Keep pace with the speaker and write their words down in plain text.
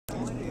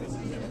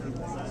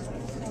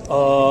I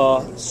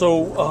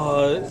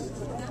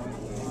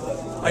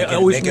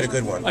always make it a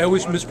good one. I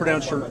always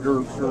mispronounce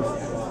your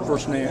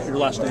first name, your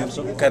last name.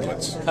 So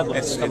Cudlitz.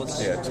 Cudlitz.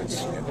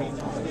 It's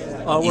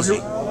we're easy.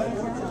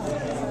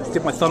 Here,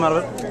 get my thumb out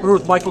of it. We're here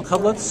with Michael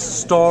Cudlitz,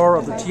 star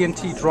of the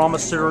TNT drama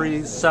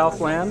series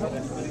Southland.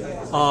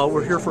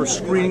 We're here for a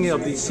screening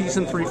of the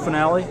season 3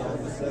 finale.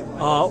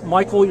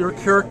 Michael, your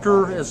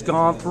character has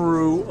gone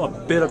through a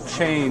bit of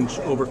change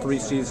over 3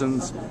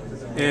 seasons,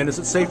 and is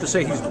it safe to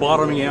say he's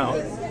bottoming out?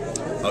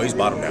 Oh, he's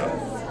bottomed out.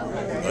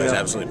 Oh, he's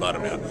absolutely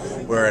bottomed out.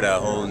 We're at a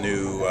whole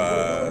new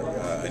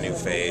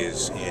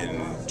phase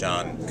in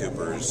John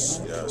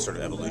Cooper's sort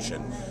of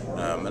evolution,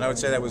 and I would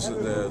say that was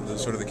the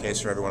sort of the case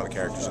for every one of the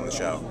characters on the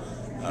show.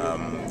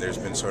 There's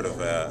been sort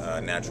of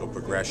a natural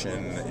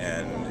progression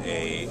and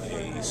a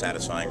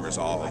satisfying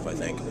resolve, I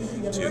think,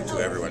 to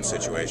everyone's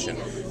situation.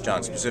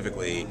 John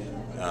specifically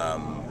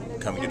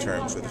coming to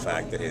terms with the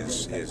fact that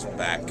his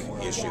back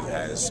issue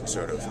has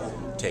sort of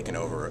taken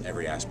over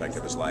every aspect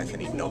of his life,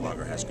 and he no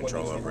longer has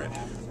control over it.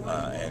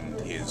 And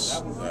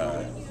his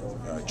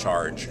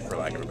charge, for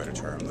lack of a better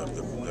term,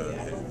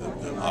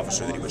 the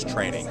officer that he was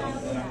training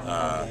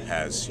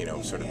has,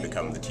 sort of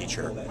become the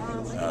teacher.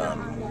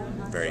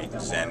 Very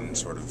zen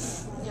sort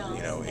of,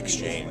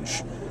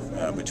 exchange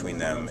between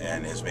them,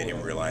 and has made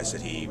him realize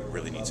that he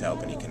really needs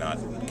help, and he cannot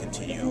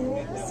continue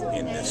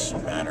in this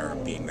manner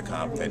being the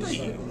cop that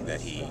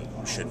he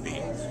should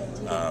be.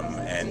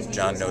 And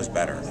John knows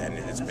better, and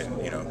it's been,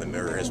 the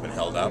mirror has been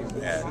held up,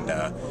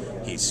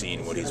 and he's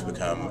seen what he's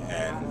become,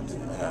 and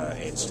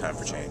it's time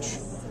for change.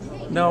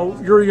 Now,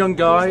 you're a young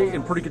guy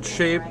in pretty good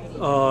shape.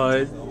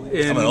 I'm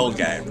an old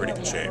guy in pretty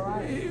good shape.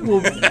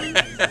 Well,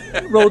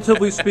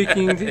 relatively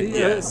speaking,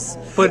 yes.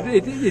 But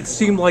it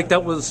seemed like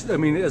that was,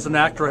 as an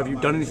actor, have you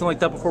done anything like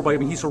that before?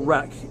 But he's a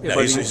wreck. No,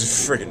 he's a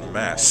friggin'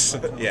 mess.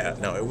 Yeah,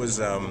 no, it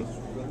was,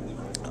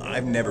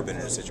 I've never been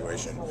in a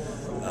situation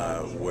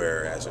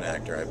where, as an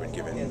actor, I've been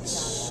given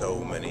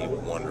so many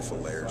wonderful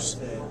layers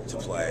to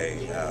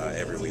play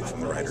every week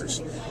from the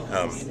writers.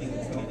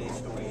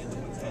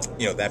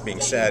 That being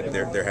said,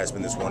 there has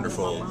been this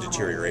wonderful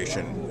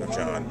deterioration of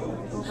John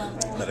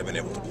that I've been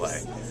able to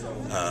play,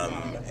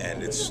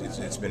 and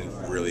it's been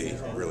really,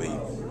 really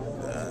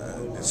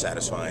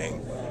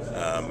satisfying,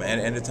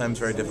 and at times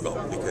very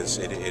difficult, because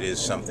it is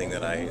something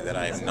that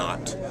I am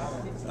not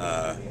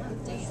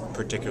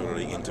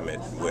particularly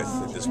intimate with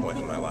at this point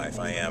in my life.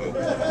 I am in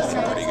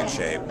pretty good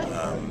shape,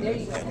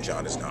 and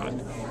John is not.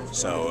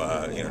 So,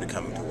 to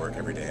come to work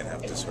every day and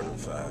have to sort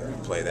of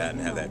play that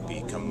and have that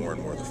become more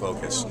and more the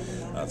focus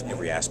of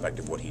every aspect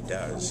of what he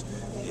does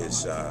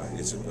is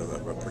it's a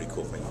pretty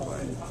cool thing to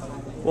play.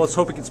 Well, let's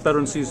hope it gets better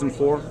in season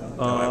 4.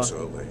 No,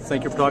 absolutely.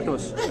 Thank you for talking to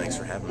us. Thanks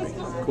for having me.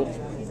 Cool.